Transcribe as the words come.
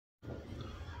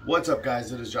What's up,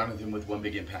 guys? It is Jonathan with One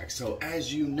Big Impact. So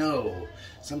as you know,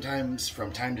 sometimes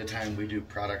from time to time we do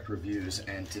product reviews,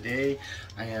 and today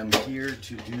I am here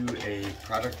to do a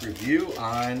product review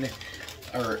on,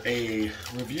 or a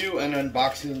review and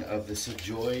unboxing of the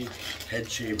Sejoy head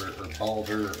shaver or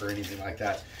balder or anything like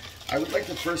that. I would like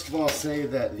to first of all say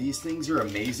that these things are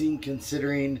amazing,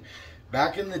 considering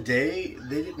back in the day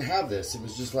they didn't have this. It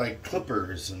was just like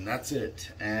clippers and that's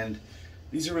it, and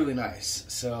these are really nice.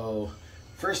 So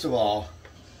first of all,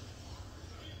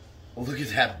 look at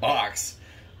that box.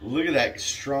 Look at that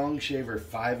Strong Shaver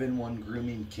 5-in-1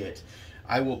 grooming kit.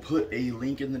 I will put a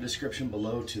link in the description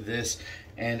below to this,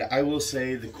 and I will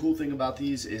say the cool thing about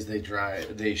these is they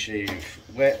shave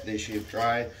wet, they shave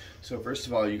dry. So first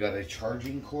of all, you got a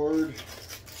charging cord.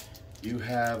 You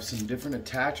have some different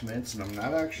attachments, and I'm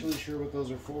not actually sure what those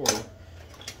are for,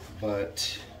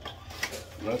 but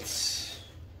let's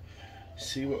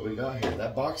see what we got here.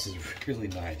 That box is really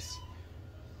nice.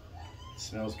 It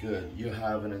smells good. You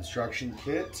have an instruction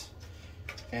kit,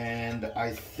 and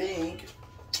I think,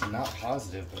 I'm not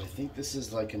positive, but I think this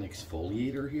is like an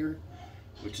exfoliator here,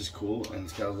 which is cool, and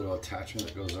it's got a little attachment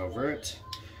that goes over it.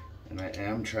 And I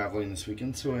am traveling this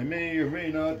weekend, so I may or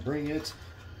may not bring it.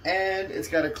 And it's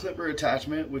got a clipper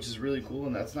attachment, which is really cool,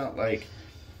 and that's not like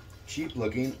cheap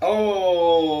looking.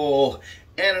 Oh,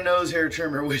 and a nose hair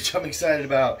trimmer, which I'm excited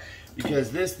about,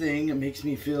 because this thing makes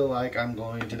me feel like I'm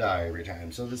going to die every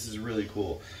time. So this is really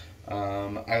cool.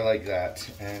 I like that,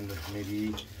 and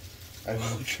maybe I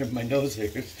will trim my nose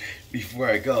hairs before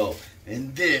I go.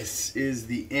 And this is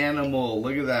the animal.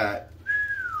 Look at that.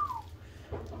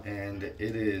 And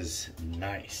it is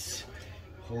nice.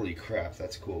 Holy crap,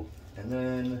 that's cool. And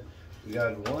then we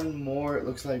got one more. It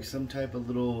looks like some type of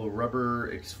little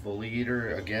rubber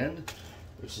exfoliator again,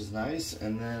 which is nice.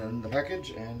 And then the package,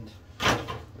 and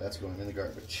that's going in the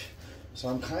garbage. So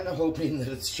I'm kind of hoping that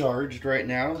it's charged right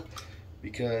now,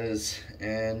 because,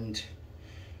 and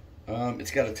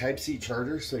it's got a Type-C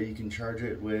charger, so you can charge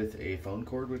it with a phone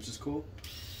cord, which is cool.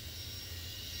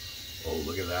 Oh,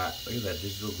 look at that. Look at that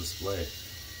digital display.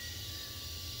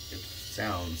 It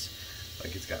sounds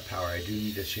like it's got power. I do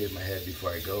need to shave my head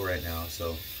before I go right now, so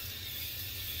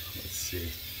let's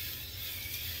see.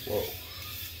 Whoa.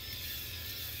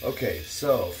 Okay,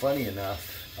 so funny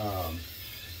enough,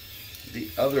 the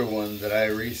other one that I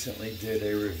recently did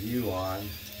a review on,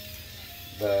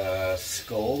 the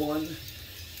skull one,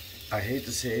 I hate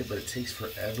to say it, but it takes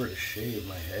forever to shave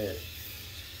my head.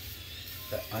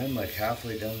 I'm like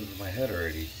halfway done with my head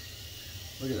already.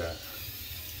 Look at that.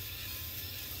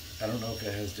 I don't know if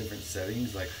it has different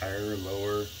settings, like higher or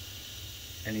lower,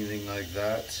 anything like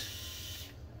that.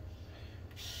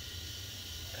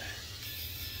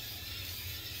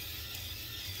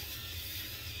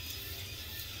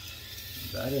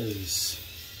 That is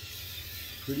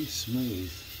pretty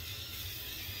smooth.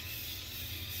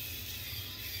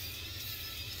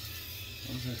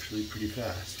 That was actually pretty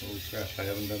fast. Holy crap, I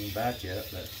haven't done the back yet,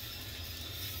 but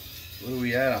what are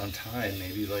we at on time?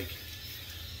 Maybe like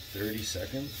 30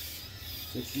 seconds?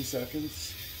 60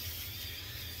 seconds?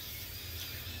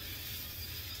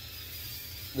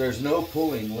 There's no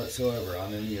pulling whatsoever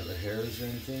on any of the hairs or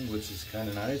anything, which is kind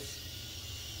of nice.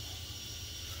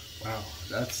 Wow,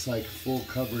 that's like full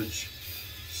coverage.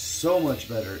 So much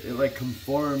better. It like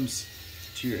conforms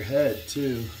to your head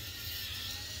too,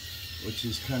 which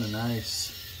is kind of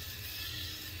nice.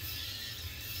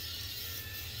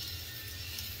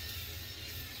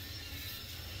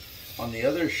 On the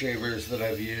other shavers that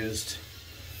I've used,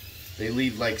 they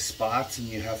leave like spots, and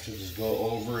you have to just go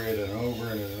over it and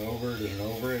over it and over it and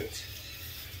over it.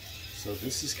 So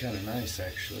this is kind of nice,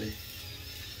 actually.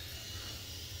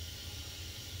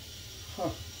 Huh.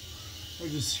 I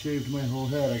just shaved my whole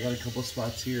head. I got a couple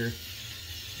spots here,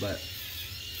 but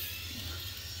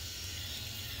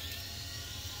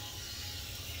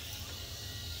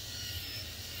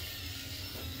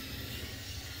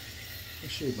I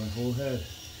shaved my whole head.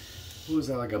 What was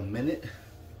that, like a minute?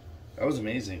 That was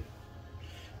amazing.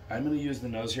 I'm going to use the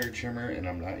nose hair trimmer, and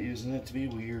I'm not using it to be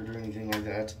weird or anything like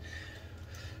that.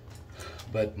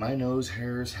 But my nose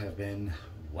hairs have been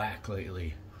whack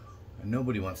lately. And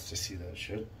nobody wants to see that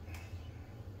shit.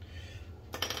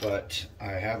 But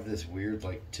I have this weird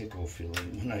like tickle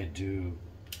feeling when I do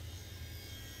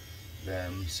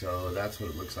them. So that's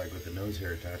what it looks like with the nose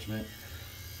hair attachment.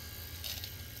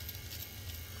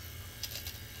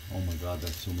 Oh my god,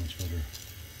 that's so much better.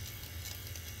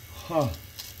 Huh.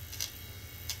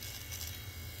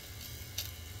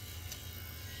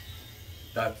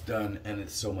 That's done, and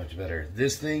it's so much better.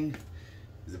 This thing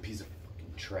is a piece of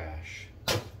fucking trash.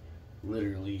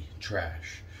 Literally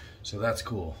trash. So that's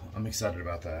cool. I'm excited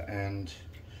about that. And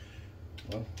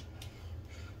Well,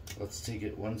 let's take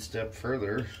it one step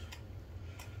further.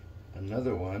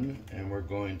 Another one, and we're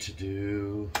going to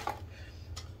do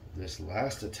this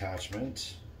last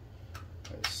attachment.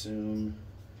 I assume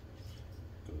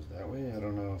goes that way. I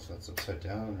don't know if that's upside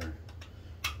down or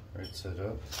right side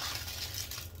up.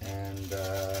 And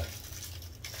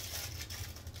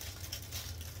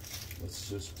let's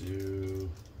just do,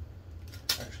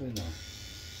 actually no,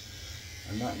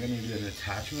 I'm not going to do an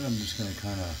attachment. I'm just going to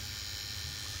kind of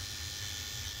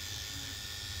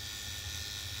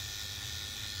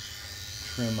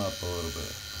trim up a little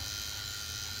bit.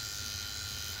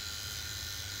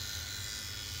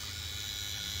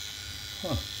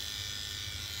 Huh.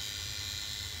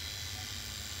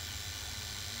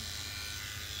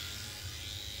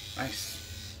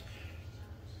 Nice.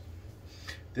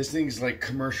 This thing's like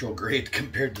commercial grade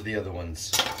compared to the other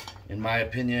ones. In my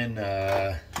opinion,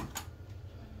 that's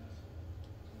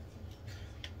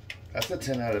a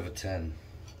 10 out of a 10.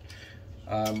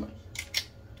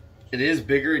 It is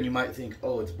bigger, and you might think,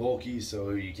 oh, it's bulky, so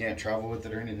you can't travel with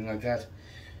it or anything like that.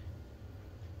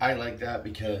 I like that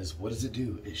because what does it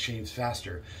do? It shaves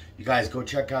faster. You guys go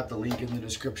check out the link in the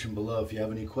description below. If you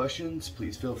have any questions,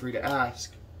 please feel free to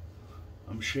ask.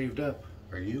 I'm shaved up.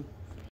 Are you?